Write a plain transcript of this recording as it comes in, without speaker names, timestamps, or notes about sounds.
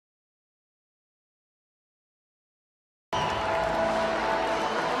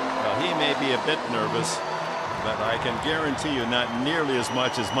bit nervous, but I can guarantee you not nearly as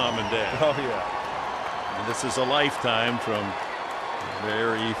much as mom and dad. Oh, yeah. And this is a lifetime from the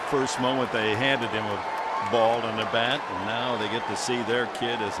very first moment they handed him a ball and a bat, and now they get to see their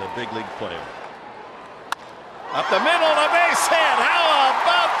kid as a big league player. Up the middle, a base hit. How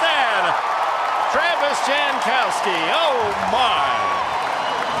about that? Travis Jankowski. Oh, my.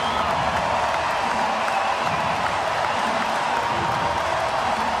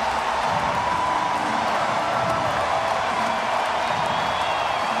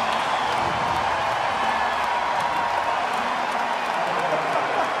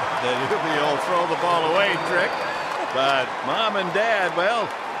 The Rubio throw the ball away trick, but mom and dad, well,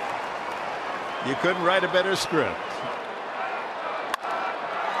 you couldn't write a better script.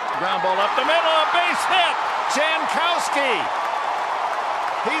 Ground ball up the middle, a base hit. Jankowski.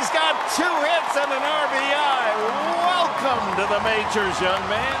 He's got 2 hits and an RBI. Welcome to the majors, young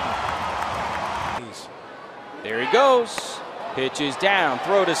man. There he goes. Pitch is down.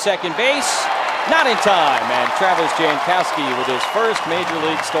 Throw to second base. Not in time. And Travis Jankowski with his first major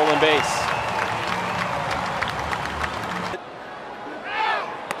league stolen base.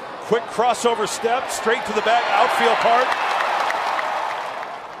 Quick crossover step, straight to the back outfield part.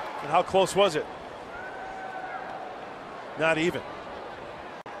 And how close was it? Not even.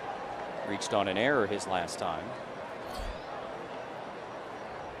 Reached on an error his last time.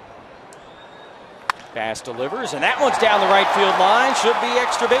 Pass delivers, and that one's down the right field line. Should be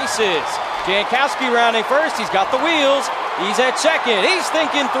extra bases. Jankowski rounding first. He's got the wheels. He's at second. He's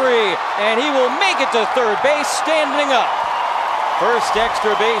thinking 3, and he will make it to third base standing up. First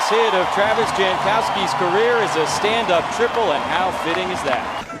extra base hit of Travis Jankowski's career is a stand-up triple, and how fitting is that?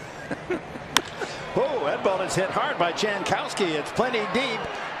 Oh, that ball is hit hard by Jankowski. It's plenty deep.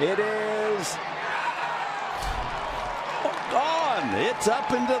 It is gone. It's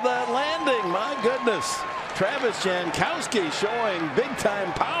up into the landing. My goodness. Travis Jankowski showing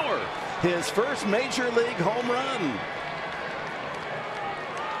big-time power. His first major league home run.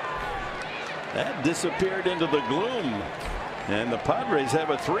 That disappeared into the gloom. And the Padres have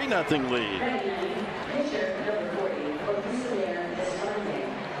a 3-0 lead.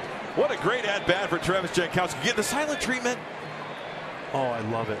 What a great at-bat for Travis Jankowski. Get the silent treatment. Oh, I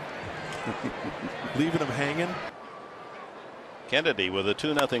love it. Leaving him hanging. Kennedy with a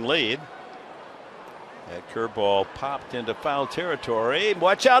 2-0 lead. That curveball popped into foul territory.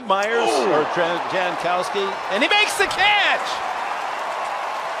 Watch out, Myers, or Jankowski, and he makes the catch.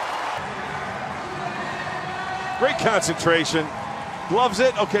 Great concentration. Gloves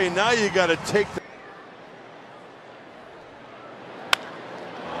it. Okay, now you got to take the.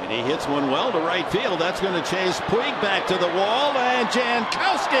 And he hits one well to right field. That's going to chase Puig back to the wall, and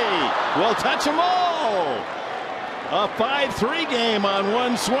Jankowski will touch them all. A 5-3 game on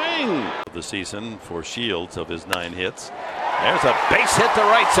one swing. The season for Shields of his 9 hits. There's a base hit to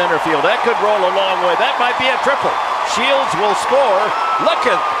right center field. That could roll a long way. That might be a triple. Shields will score. Look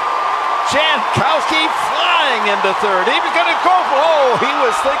at Jankowski flying into third. He was going to go. Oh, he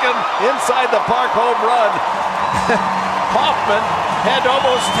was thinking inside the park home run. Hoffman had to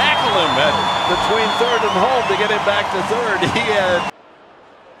almost tackle him between third and home to get him back to third. He had.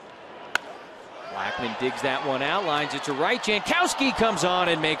 Blackman digs that one out, lines it to right. Jankowski comes on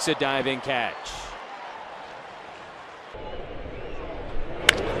and makes a diving catch.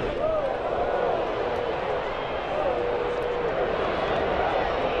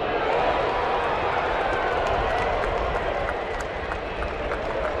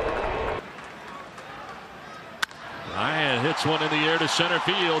 Ryan hits one in the air to center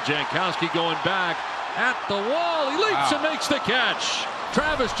field. Jankowski going back at the wall. He leaps and makes the catch.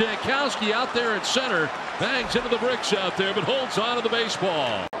 Travis Jankowski out there at center, bangs into the bricks out there, but holds on to the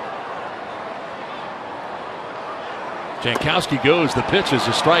baseball. Jankowski goes, the pitch is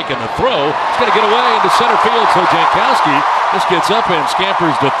a strike and the throw. It's going to get away into center field, so Jankowski just gets up and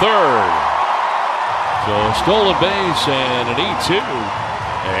scampers to third. So a stolen base and an E2.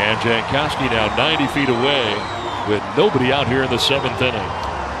 And Jankowski now 90 feet away with nobody out here in the 7th inning.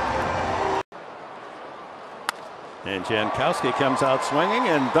 And Jankowski comes out swinging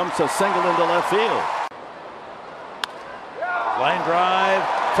and dumps a single into left field. Line drive,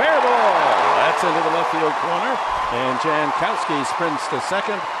 fair ball. That's into the left field corner. And Jankowski sprints to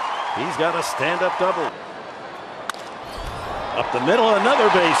second. He's got a stand-up double. Up the middle, another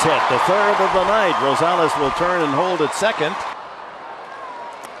base hit, the third of the night. Rosales will turn and hold at second.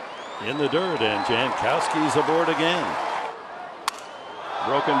 In the dirt, and Jankowski's aboard again.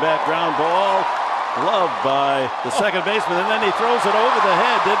 Broken back ground ball. Gloved by the second baseman, and then he throws it over the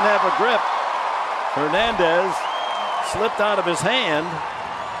head. Didn't have a grip. Hernandez slipped out of his hand.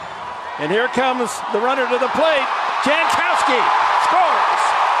 And here comes the runner to the plate. Jankowski scores.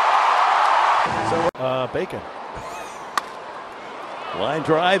 So, Bacon. Line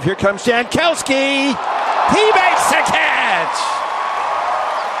drive. Here comes Jankowski. He makes the catch.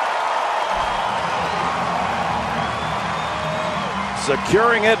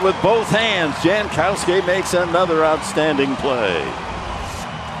 Securing it with both hands. Jankowski makes another outstanding play.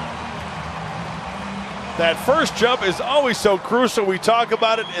 That first jump is always so crucial. We talk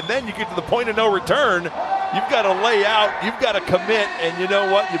about it, and then you get to the point of no return. You've got to lay out, you've got to commit, and you know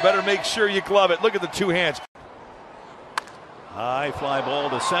what? You better make sure you glove it. Look at the two hands. High fly ball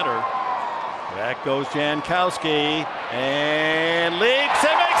to center. Back goes Jankowski, and leaps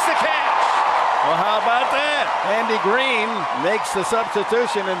and makes the catch. Well, how about that? Andy Green makes the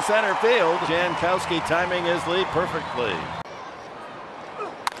substitution in center field. Jankowski timing his lead perfectly.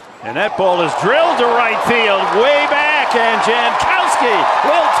 And that ball is drilled to right field, way back, and Jankowski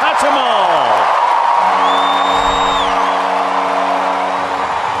will touch them all.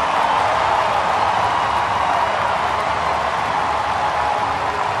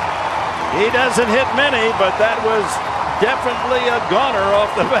 He doesn't hit many, but that was definitely a goner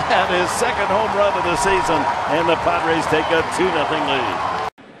off the bat. His second home run of the season, and the Padres take a 2-0 lead.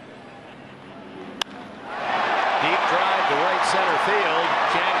 Deep drive to right center field.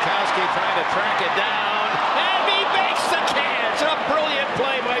 Jankowski trying to track it down, and he makes the catch. A brilliant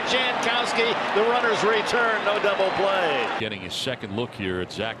play by Jankowski. The runner's return, no double play. Getting his second look here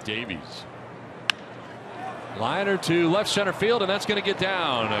at Zach Davies. Liner to left center field, and that's going to get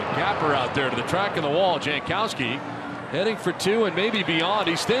down. A gapper out there to the track of the wall. Jankowski heading for 2 and maybe beyond.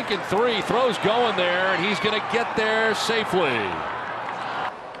 He's thinking 3. Throws going there, and he's going to get there safely.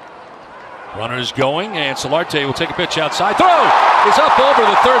 Runners going, and Solarte will take a pitch outside. Throw is up over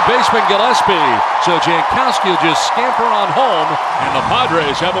the third baseman Gillespie. So Jankowski will just scamper on home, and the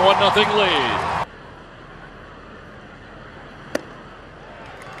Padres have a 1-0 lead.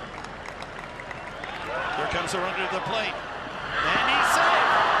 Comes the runner to the plate, and he's safe.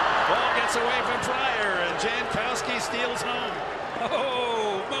 Ball gets away from Fryer, and Jankowski steals home.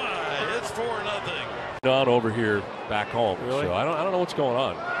 Oh my! It's 4-0. On over here back home. Really? So I don't know what's going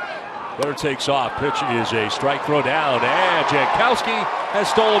on. Runner takes off. Pitch is a strike, throw down, and Jankowski has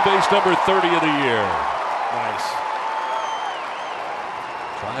stolen base number 30 of the year. Nice.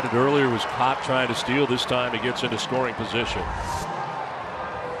 Tried it earlier, was caught trying to steal. This time he gets into scoring position.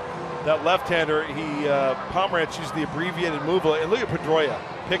 That left-hander, Pomerantz used the abbreviated move, and look at Pedroia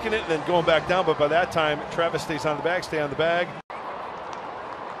picking it and then going back down, but by that time Travis stays on the bag, stay on the bag.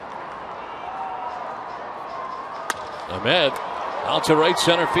 Ahmed out to right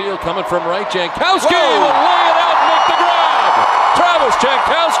center field, coming from right. Jankowski will lay it out and make the grab. Travis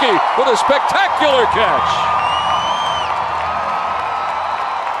Jankowski with a spectacular catch.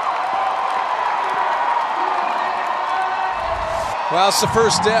 Well, it's the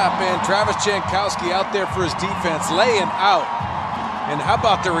first step, and Travis Jankowski out there for his defense, laying out. And how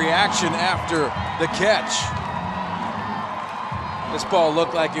about the reaction after the catch? This ball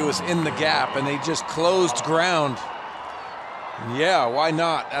looked like it was in the gap, and they just closed ground. And yeah, why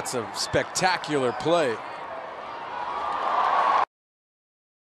not? That's a spectacular play.